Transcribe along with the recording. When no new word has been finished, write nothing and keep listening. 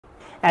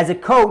As a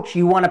coach,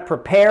 you want to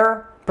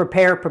prepare.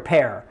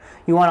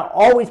 You want to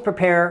always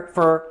prepare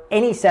for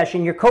any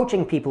session you're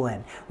coaching people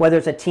in, whether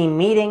it's a team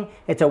meeting,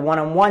 it's a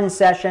one-on-one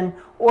session,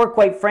 or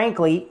quite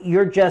frankly,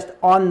 you're just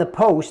on the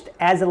post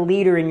as a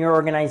leader in your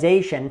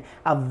organization,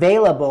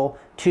 available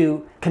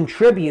to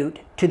contribute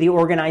to the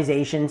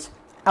organization's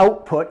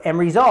output and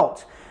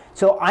results.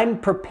 So I'm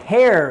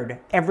prepared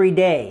every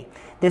day.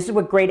 This is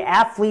what great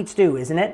athletes do, isn't it?